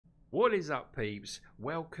What is up, peeps?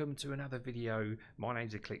 Welcome to another video. My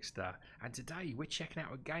name's Clickster, and today we're checking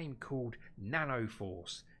out a game called Nano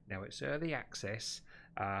Force. Now it's early access,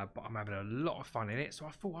 but I'm having a lot of fun in it, so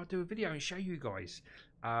I thought I'd do a video and show you guys.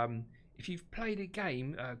 If you've played a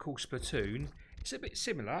game called Splatoon, it's a bit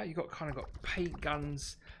similar. You've got paint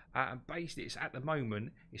guns, and basically it's at the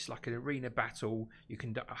moment it's like an arena battle. You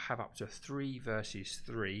can have up to 3 versus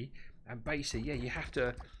 3, and basically you have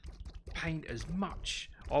to paint as much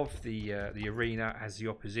of the arena as the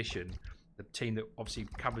opposition. The team that obviously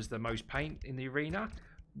covers the most paint in the arena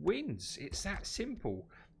wins. It's that simple.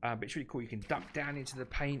 But it's really cool. You can duck down into the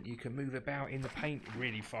paint. You can move about in the paint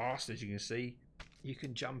really fast, as you can see. You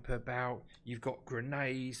can jump about. You've got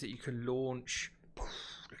grenades that you can launch.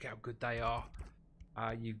 Look how good they are.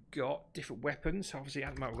 You've got different weapons. Obviously,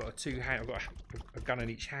 at the moment, I've got I've got a gun in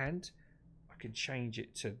each hand. I can change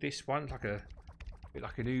it to this one, like a bit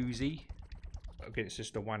like an Uzi. Again, it's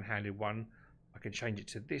just a one-handed one. I can change it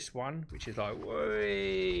to this one, which is like,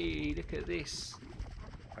 whey, look at this.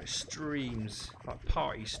 Like streams, like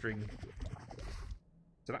party string.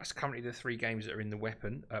 So that's currently the 3 games that are in the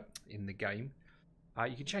game.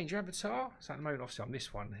 You can change your avatar. So at the moment, obviously, I'm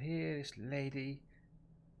this one here, this lady.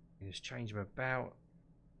 You can just change them about.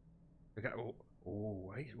 Look at,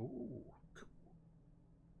 wait,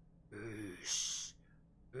 Oos.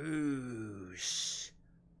 Oos.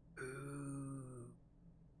 Oops.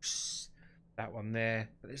 That one there,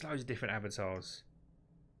 but there's loads of different avatars.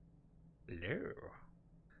 Hello.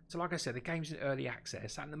 So like I said, the game's in early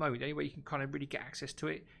access. At the moment, the only way you can kind of really get access to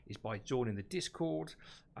it is by joining the Discord.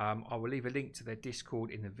 I will leave a link to their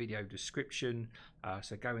Discord in the video description,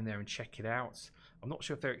 so go in there and check it out. I'm not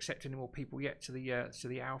sure if they're accepting any more people yet to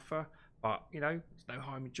the alpha, but you know, there's no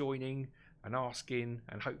harm in joining and asking,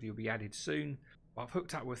 and hopefully you'll be added soon. I've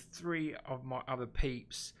hooked up with 3 of my other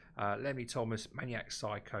peeps, Lemmy Thomas, Maniac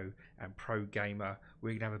Psycho, and Pro Gamer. We're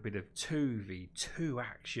going to have a bit of 2v2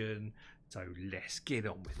 action, so let's get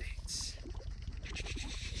on with it.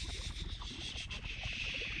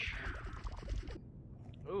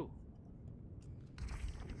 Ooh.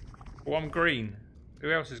 Oh, I'm green.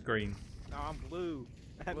 Who else is green? No, I'm blue.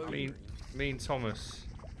 Me and Thomas.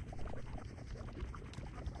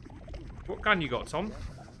 What gun you got, Tom?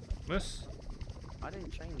 Thomas? I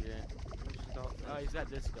didn't change it. Oh, he's got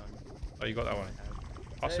this gun. Oh, you got that one.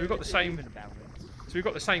 Oh, so we've got the same. So we've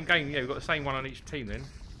got the same game. Yeah, we've got the same one on each team then.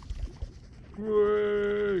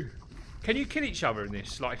 Woo! Can you kill each other in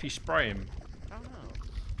this? Like if you spray him? I don't know.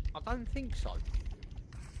 I don't think so.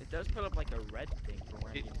 It does put up like a red thing from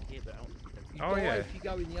where you can hit, but I don't think you die if you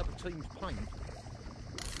go in the other team's paint.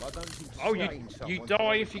 I don't think you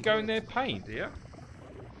die if you go in their paint, do you?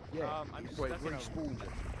 Yeah. I'm just it respawns it.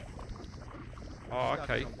 Oh,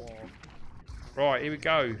 okay. Right, here we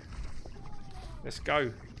go. Let's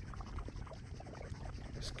go.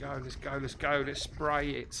 Let's go, let's go, let's go. Let's spray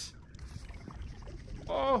it.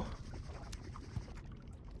 Oh.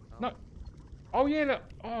 No. Oh, yeah, look.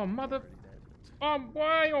 Oh, mother.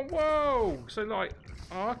 Way. Oh, whoa. So, like,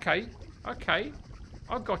 oh, okay. Okay.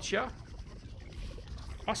 I gotcha.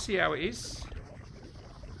 I see how it is.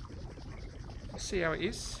 I see how it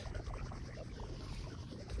is.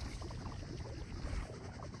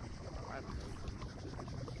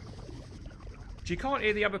 You can't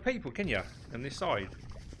hear the other people, can you? On this side.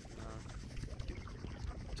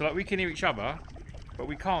 So like we can hear each other, but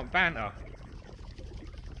we can't banter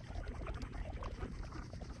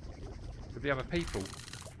with the other people.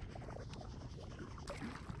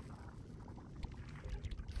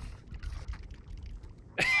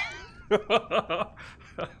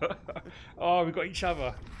 Oh, we got each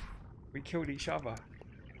other. We killed each other.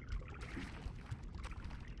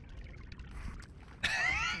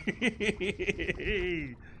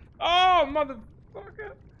 Oh,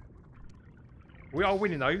 motherfucker. We are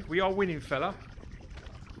winning, though. We are winning, fella.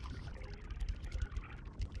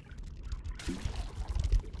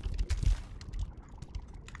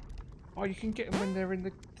 Oh, you can get them when they're in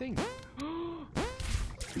the thing.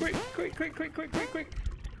 Quick, quick, quick, quick, quick, quick, quick.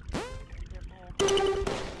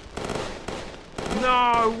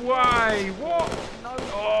 No way. What? No.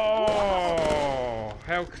 Oh,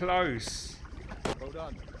 how close. Well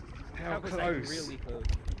done. How close? Really good.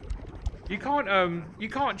 You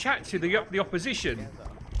can't chat to the opposition.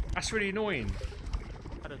 That's really annoying.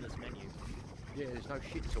 Out of this menu. Yeah, there's no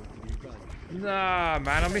shit talking in the game. Nah,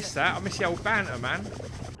 man, I missed that. I missed the old banter, man.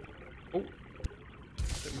 Oh,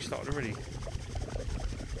 we started already.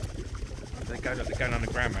 They're going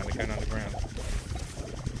underground, man. They're going underground.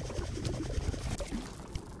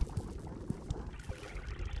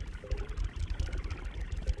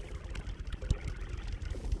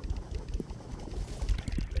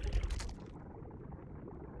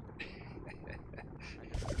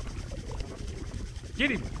 Get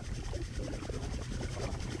him.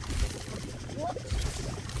 What?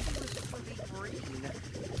 He was green.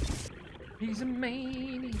 He's a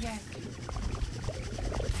maniac.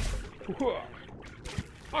 Parkour.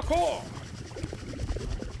 Parkour.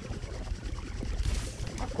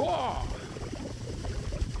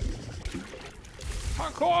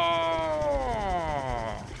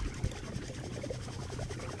 Parkour.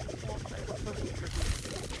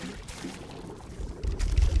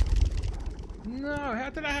 No, how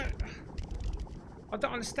did I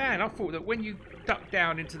don't understand. I thought that when you duck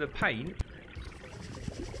down into the paint,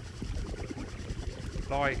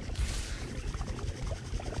 like,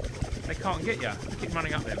 they can't get you. They keep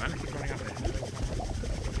running up there, man. They keep running up there.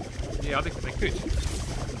 Yeah, I think they could.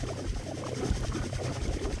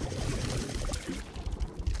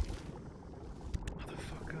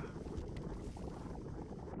 Motherfucker.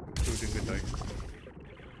 Still doing good though.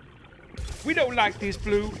 We don't like this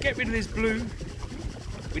blue. Get rid of this blue.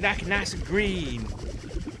 We like it nice and green.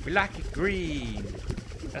 We like it green.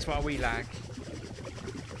 That's what we like.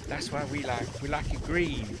 That's what we like. We like it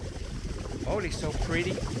green. Oh, they're so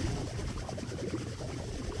pretty.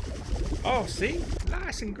 Oh, see?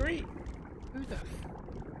 Nice and green. Who the f...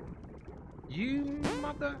 You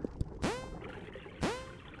mother...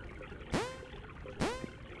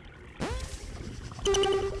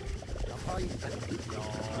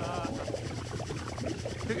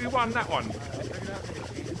 Who won that one?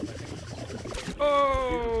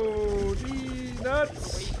 Oh, gee,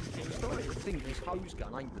 nuts! I think this hose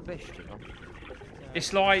gun ain't the best, you know.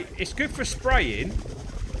 It's like, it's good for spraying,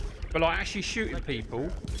 but like actually shooting people,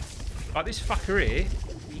 like this fucker here.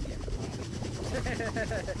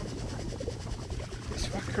 This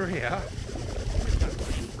fucker here.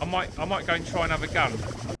 I might go and try another gun.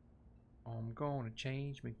 I'm gonna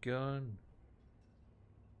change my gun.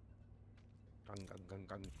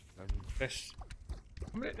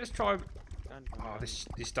 Let's try. Oh, this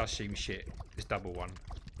does seem shit. This double one.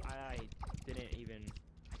 I didn't even.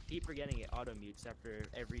 I keep forgetting it auto mutes after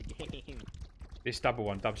every game. This double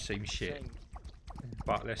one does seem shit. Same.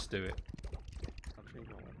 But let's do it.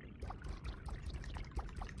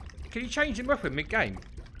 Can you change your weapon mid-game?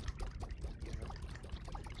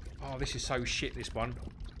 Oh, this is so shit, this one.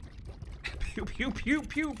 Pew, pew, pew,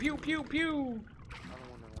 pew, pew, pew, pew.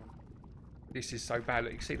 This is so bad.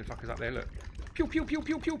 Look, you can see the fuckers up there, look. Pew, pew, pew,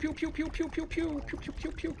 pew, pew, pew, pew, pew, pew, pew, pew, pew, pew,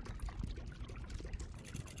 pew, pew.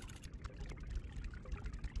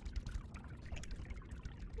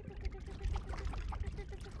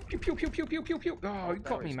 Pew, pew, pew, pew, pew, pew, pew. Oh, you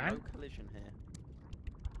got me, man. No collision here.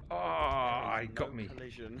 Oh, he got me.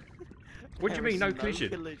 Collision. What do you mean, no collision?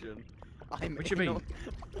 Collision. What do you mean?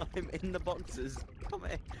 I'm in the boxes. Come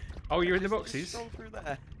here. Oh, you're in the Just boxes? stroll through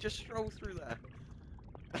there. Just stroll through there.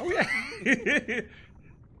 Oh, yeah.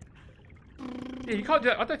 Yeah, you can't do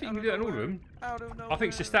that. I don't think you can do that in all of them. I think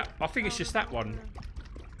it's just that. I think it's just that one.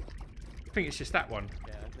 I think it's just that one.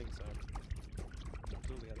 Yeah, I think so. All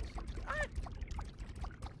the others seem to... Ah!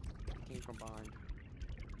 Came from behind.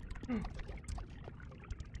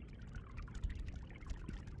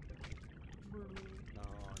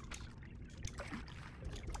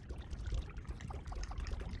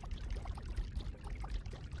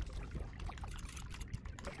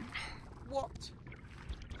 What?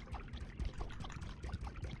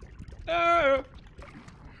 Oh!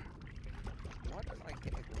 Why don't I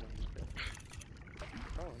get everyone?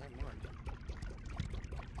 Oh, never mind.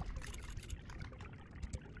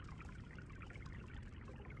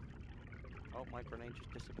 Oh, my grenade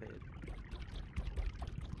just disappeared.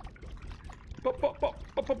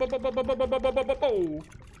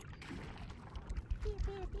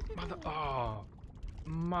 Mother. Oh.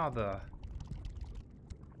 Mother.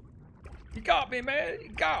 You got me, man. You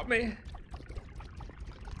got me.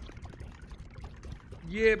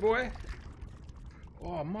 Yeah, boy.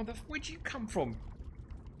 Oh, mother. Where'd you come from?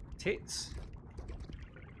 Tits.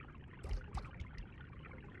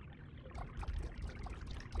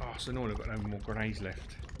 Oh, it's annoying. I've got no more grenades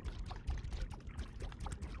left.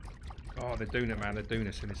 Oh, they're doing it, man. They're doing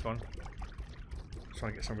us in this one.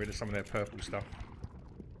 Trying to get rid of some of their purple stuff.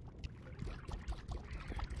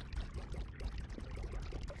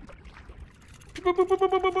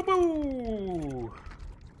 Oh,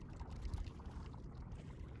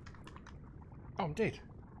 I'm dead.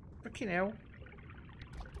 Freaking hell.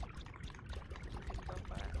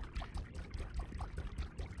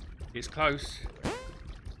 It's close.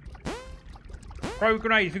 Throw a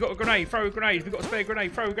grenade. If you've got a grenade, throw a grenade. If you've got a spare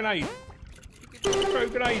grenade, throw a grenade. Throw a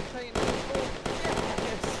grenade.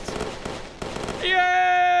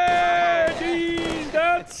 Yeah! Jeez,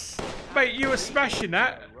 nuts! Mate, you were smashing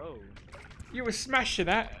that. You were smashing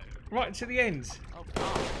that. Right to the end. Oh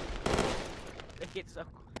god. It gets so...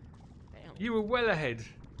 Damn. You were well ahead.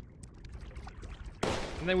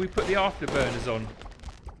 And then we put the afterburners on.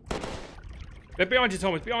 They're behind you,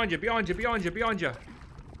 Thomas. Behind you, behind you, behind you, behind you.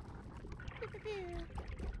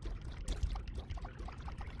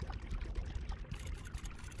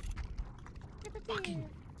 Fucking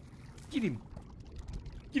get him.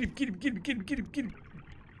 Get him, get him, get him, get him, get him, get him.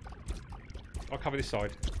 I'll cover this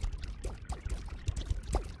side.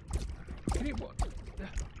 Can it what?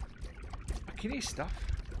 I can hear stuff.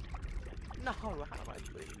 No, how do I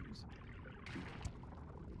lose?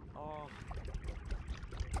 Oh.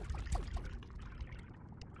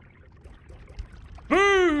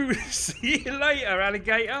 Boo! See you later,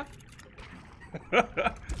 alligator.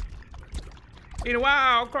 In a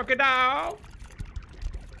while, crocodile.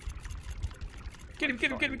 Get him,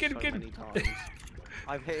 get him, get him, get him, get him.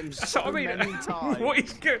 I've hit him That's so what I mean. many times. What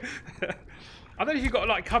is good? I don't know if you've got to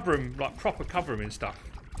like cover him, like proper cover him and stuff.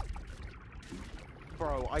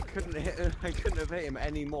 Bro, I couldn't have hit him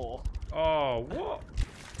anymore. Oh, what?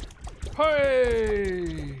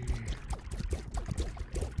 Hey!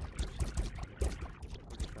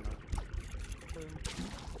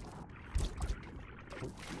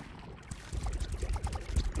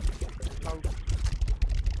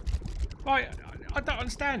 Like, I don't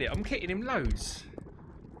understand it. I'm hitting him loads.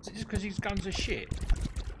 Is it just because his guns are shit?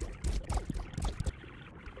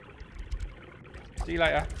 See you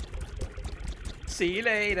later. See you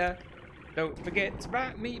later. Don't forget to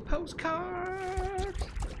write me postcards.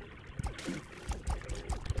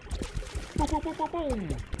 Boom, boom, boom, boom, boom.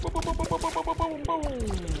 Boom, boom, boom, boom, boom, boom, boom,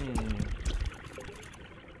 boom.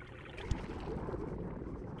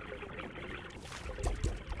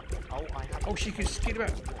 Oh, she can skid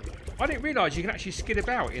about. I didn't realise you can actually skid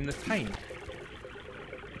about in the paint.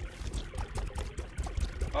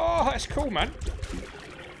 Oh, that's cool, man.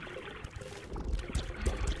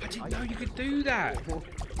 I didn't know you could do that.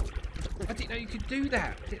 I didn't know you could do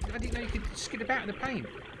that. I didn't know you could skid about in the paint.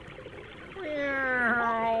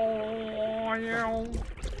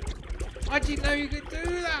 I didn't know you could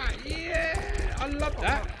do that. Yeah, I love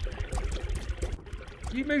that.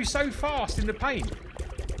 You move so fast in the paint.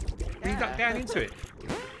 You duck down into it.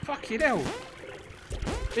 Fucking hell.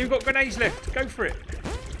 You've got grenades left. Go for it.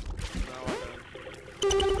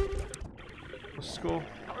 What's the score?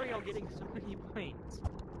 How are y'all getting so many points?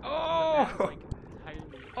 Oh!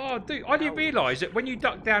 Oh, dude, I didn't realise that when you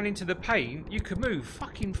duck down into the paint, you can move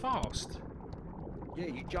fucking fast. Yeah,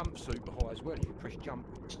 you jump super high as well. You press jump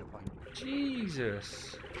in the paint.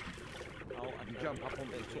 Jesus. Oh, and you jump up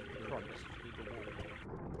onto the top of the front.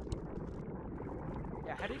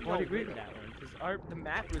 Yeah, how did you all win that one? Because the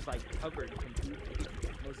map was like covered completely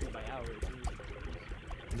mostly by ours.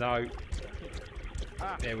 No.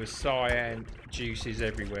 There was cyan juices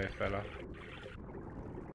everywhere, fella.